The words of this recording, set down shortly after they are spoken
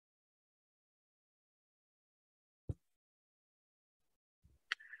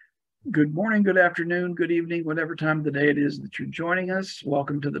Good morning, good afternoon, good evening, whatever time of the day it is that you're joining us.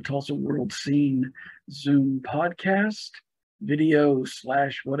 Welcome to the Tulsa World Scene Zoom podcast, video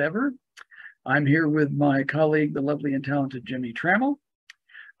slash whatever. I'm here with my colleague, the lovely and talented Jimmy Trammell.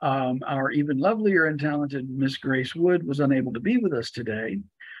 Our even lovelier and talented Miss Grace Wood was unable to be with us today,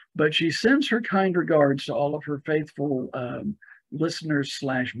 but she sends her kind regards to all of her faithful listeners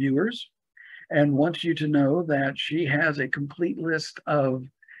slash viewers and wants you to know that she has a complete list of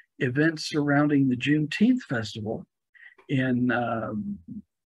events surrounding the Juneteenth Festival in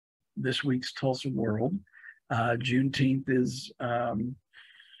this week's Tulsa World. Juneteenth is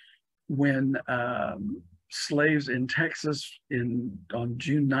when slaves in Texas on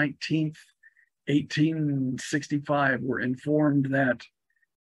June 19th, 1865, were informed that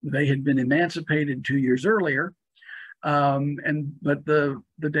they had been emancipated 2 years earlier. But the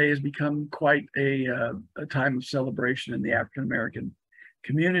day has become quite a time of celebration in the African American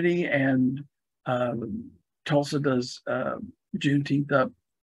community, and Tulsa does Juneteenth up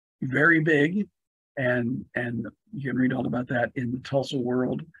very big, and you can read all about that in the Tulsa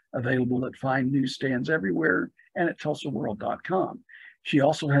World, available at fine newsstands everywhere and at tulsaworld.com. She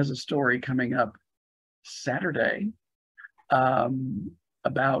also has a story coming up Saturday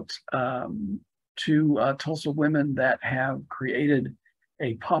about two Tulsa women that have created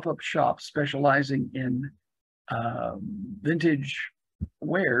a pop-up shop specializing in vintage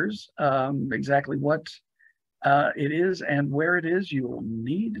wares. Exactly what it is and where it is, you will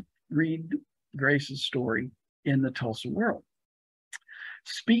need read Grace's story in the Tulsa World.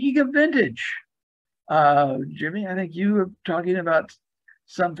 Speaking of vintage, Jimmy, I think you are talking about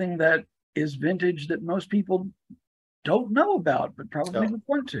something that is vintage that most people don't know about, but probably would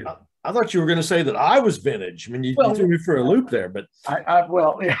want to. I thought you were going to say that I was vintage. I mean, you threw me for a loop there, but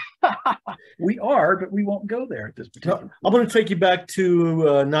we are, but we won't go there at this particular. I'm going to take you back to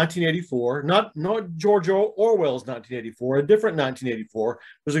 1984, not George Orwell's 1984, a different 1984. It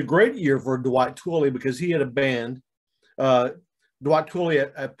was a great year for Dwight Twilley because he had a band. Dwight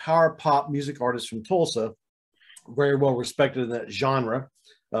Twilley, a power pop music artist from Tulsa, very well respected in that genre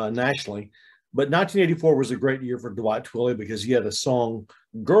nationally. But 1984 was a great year for Dwight Twilley because he had a song,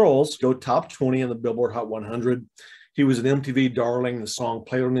 Girls, go top 20 in the Billboard Hot 100. He was an MTV darling. The song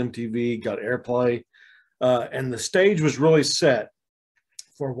played on MTV, got airplay. And the stage was really set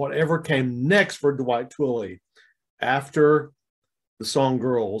for whatever came next for Dwight Twilley after the song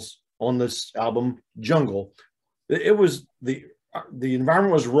Girls on this album, Jungle. It was the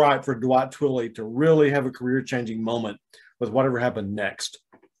environment was right for Dwight Twilley to really have a career-changing moment with whatever happened next.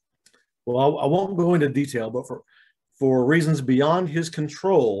 Well, I won't go into detail, but for reasons beyond his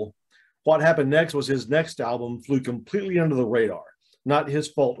control, what happened next was his next album flew completely under the radar. Not his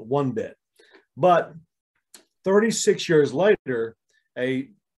fault one bit. But 36 years later,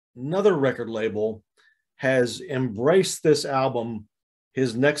 another record label has embraced this album,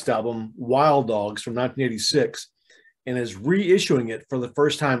 his next album, Wild Dogs from 1986, and is reissuing it for the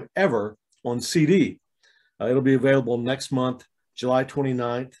first time ever on CD. It'll be available next month, July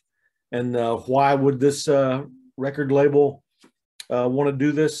 29th. And why would this record label want to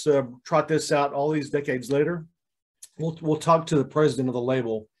do this, trot this out all these decades later? We'll talk to the president of the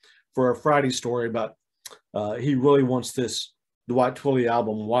label for a Friday story about he really wants this Dwight Twilley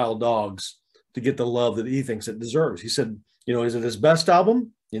album, Wild Dogs, to get the love that he thinks it deserves. He said, is it his best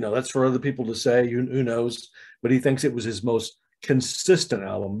album? That's for other people to say, who knows? But he thinks it was his most consistent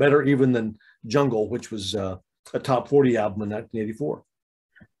album, better even than Jungle, which was a top 40 album in 1984.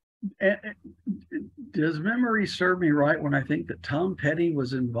 Does memory serve me right when I think that Tom Petty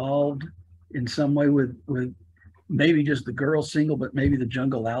was involved in some way with maybe just the Girls single, but maybe the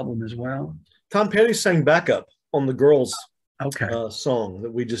Jungle album as well? Tom Petty sang backup on the Girls song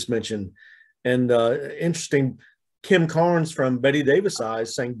that we just mentioned. And interesting, Kim Carnes from Betty Davis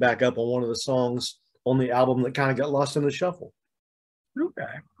Eyes sang backup on one of the songs on the album that kind of got lost in the shuffle.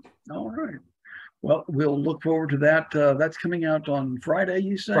 Okay. All right. Well, we'll look forward to that. That's coming out on Friday,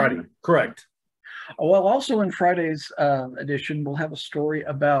 you say? Friday, correct. Well, also in Friday's edition, we'll have a story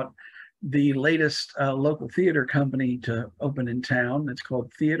about the latest local theater company to open in town. It's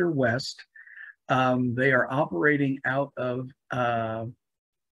called Theater West. They are operating out of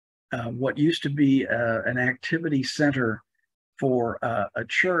what used to be an activity center for a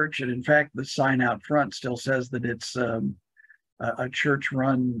church. And in fact, the sign out front still says that it's a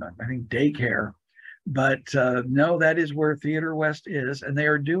church-run, I think, daycare. But no, that is where Theater West is. And they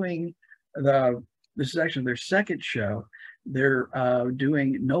are doing this is actually their second show. They're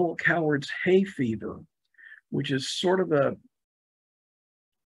doing Noel Coward's Hay Fever, which is sort of a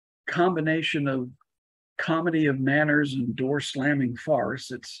combination of comedy of manners and door slamming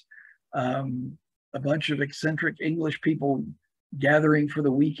farce. It's a bunch of eccentric English people gathering for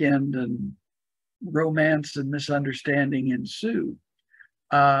the weekend, and romance and misunderstanding ensue.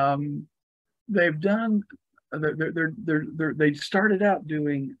 They've done. They started out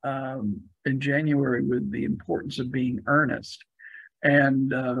doing in January with the importance of being earnest,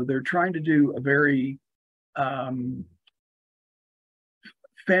 and they're trying to do a very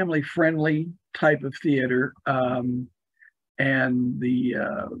family-friendly type of theater. And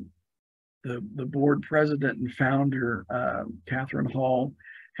the board president and founder, Catherine Hall,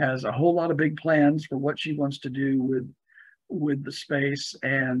 has a whole lot of big plans for what she wants to do with the space,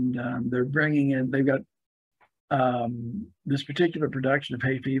 and they're bringing in. They've got this particular production of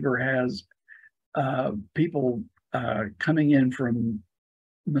Hay Fever has people coming in from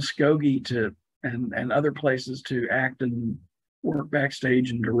Muskogee and other places to act and work backstage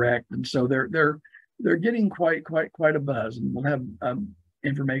and direct, and so they're getting quite a buzz, and we'll have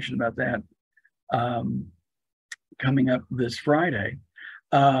information about that coming up this Friday.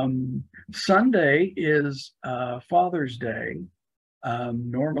 Sunday is Father's Day.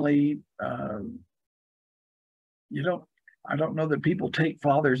 Normally, I don't know that people take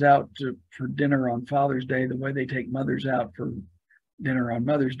fathers out for dinner on Father's Day the way they take mothers out for dinner on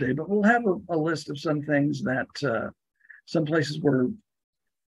Mother's Day, but we'll have a list of some things that some places where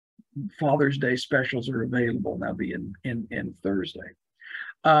Father's Day specials are available. That'll be in Thursday.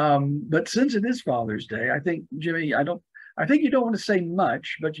 But since it is Father's Day, I think, Jimmy, I think you don't want to say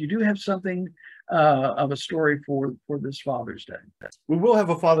much, but you do have something of a story for this Father's Day. We will have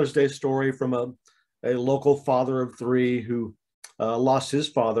a Father's Day story from a local father of three who lost his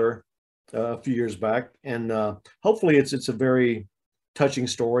father a few years back, and hopefully it's a very touching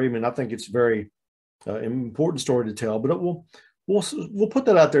story. I mean, I think it's a very important story to tell, but we'll put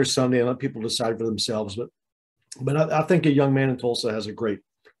that out there Sunday and let people decide for themselves. But I think a young man in Tulsa has a great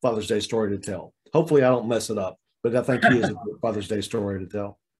Father's Day story to tell. Hopefully I don't mess it up, but I think he has a good Father's Day story to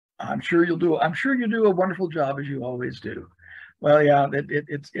tell. I'm sure you do a wonderful job, as you always do. Well, yeah,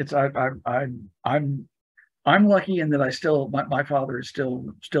 I'm lucky in that my father is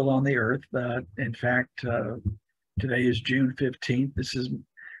still on the earth. In fact, today is June 15th. This is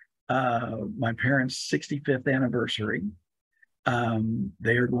my parents' 65th anniversary.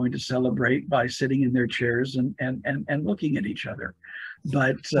 They are going to celebrate by sitting in their chairs and looking at each other,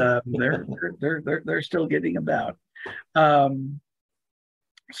 but they're still getting about.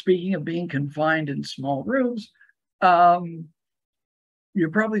 Speaking of being confined in small rooms, you're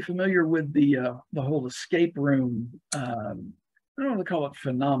probably familiar with the whole escape room. I don't want to call it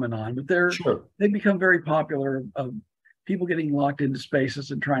phenomenon, but they've become very popular of people getting locked into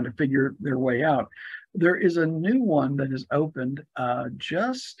spaces and trying to figure their way out. There is a new one that has opened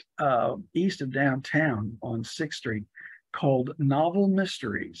just east of downtown on 6th Street called Novel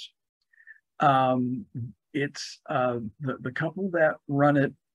Mysteries. It's the couple that run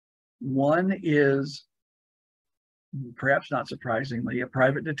it. One is, perhaps not surprisingly, a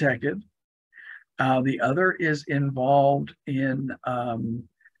private detective. The other is involved in the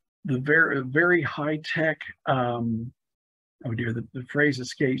very high-tech, oh dear, the phrase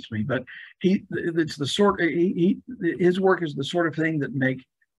escapes me, but his work is the sort of thing that make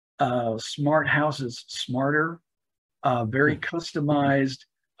smart houses smarter, very customized,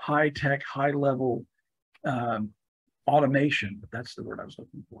 high-tech, high-level automation. That's the word I was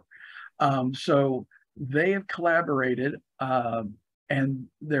looking for. So they have collaborated, and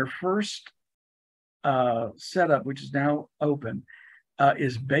their first setup, which is now open,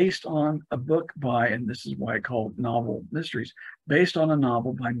 is based on a book by, and this is why I call it Novel Mysteries, based on a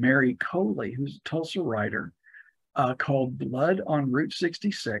novel by Mary Coley, who's a Tulsa writer, called Blood on Route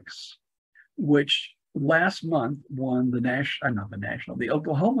 66, which last month won the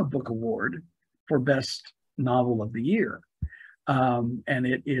Oklahoma Book Award for Best Novel of the Year. And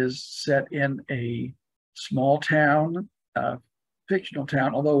it is set in a small town, fictional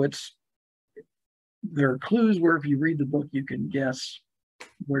town, although there are clues where if you read the book, you can guess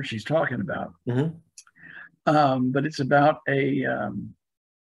where she's talking about. Mm-hmm. But it's about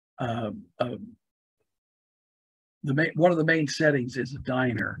one of the main settings is a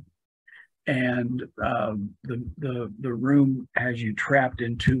diner, and the room has you trapped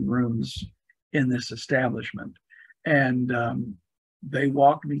in two rooms in this establishment. And they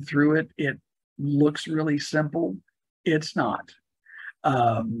walked me through it. It looks really simple. It's not.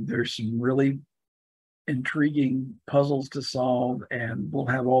 There's some really intriguing puzzles to solve, and we'll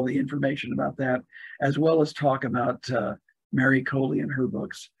have all the information about that, as well as talk about Mary Coley and her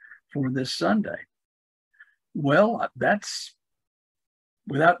books for this Sunday. Well, that's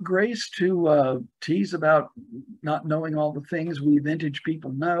without grace to tease about not knowing all the things we vintage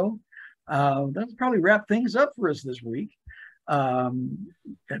people know. That'll probably wrap things up for us this week. Have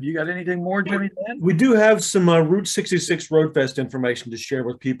you got anything more, Jimmy? We do have some Route 66 Road Fest information to share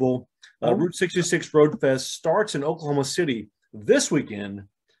with people. Route 66 Road Fest starts in Oklahoma City this weekend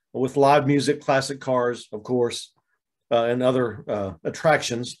with live music, classic cars, of course, and other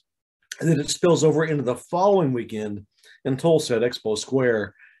attractions. And then it spills over into the following weekend in Tulsa at Expo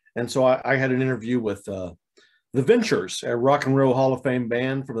Square. And so I had an interview with The Ventures, a rock and roll Hall of Fame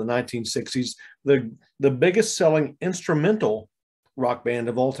band from the 1960s, the biggest selling instrumental rock band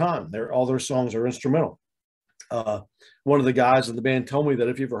of all time. All their songs are instrumental. One of the guys in the band told me that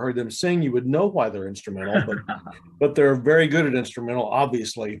if you ever heard them sing, you would know why they're instrumental, but they're very good at instrumental,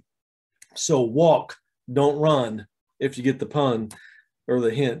 obviously. So walk, don't run, if you get the pun or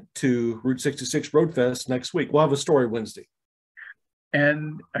the hint, to Route 66 Road Fest next week. We'll have a story Wednesday.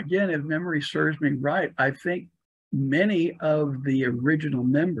 And again, if memory serves me right, I think many of the original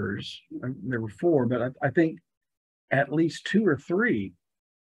members, there were 4, but I think at least 2 or 3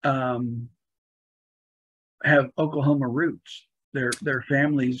 have Oklahoma roots. Their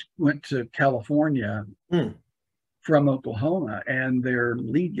families went to California from Oklahoma, and their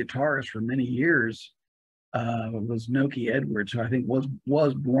lead guitarist for many years was Noki Edwards, who I think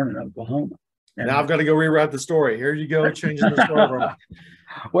was born in Oklahoma. And now I've got to go rewrite the story. Here you go, changing the story.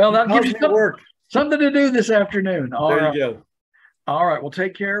 Well, that gives you something to do this afternoon. There you go. All right. Well,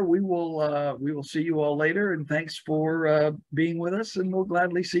 take care. We will see you all later, and thanks for being with us, and we'll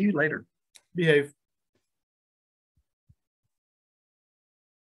gladly see you later. Behave.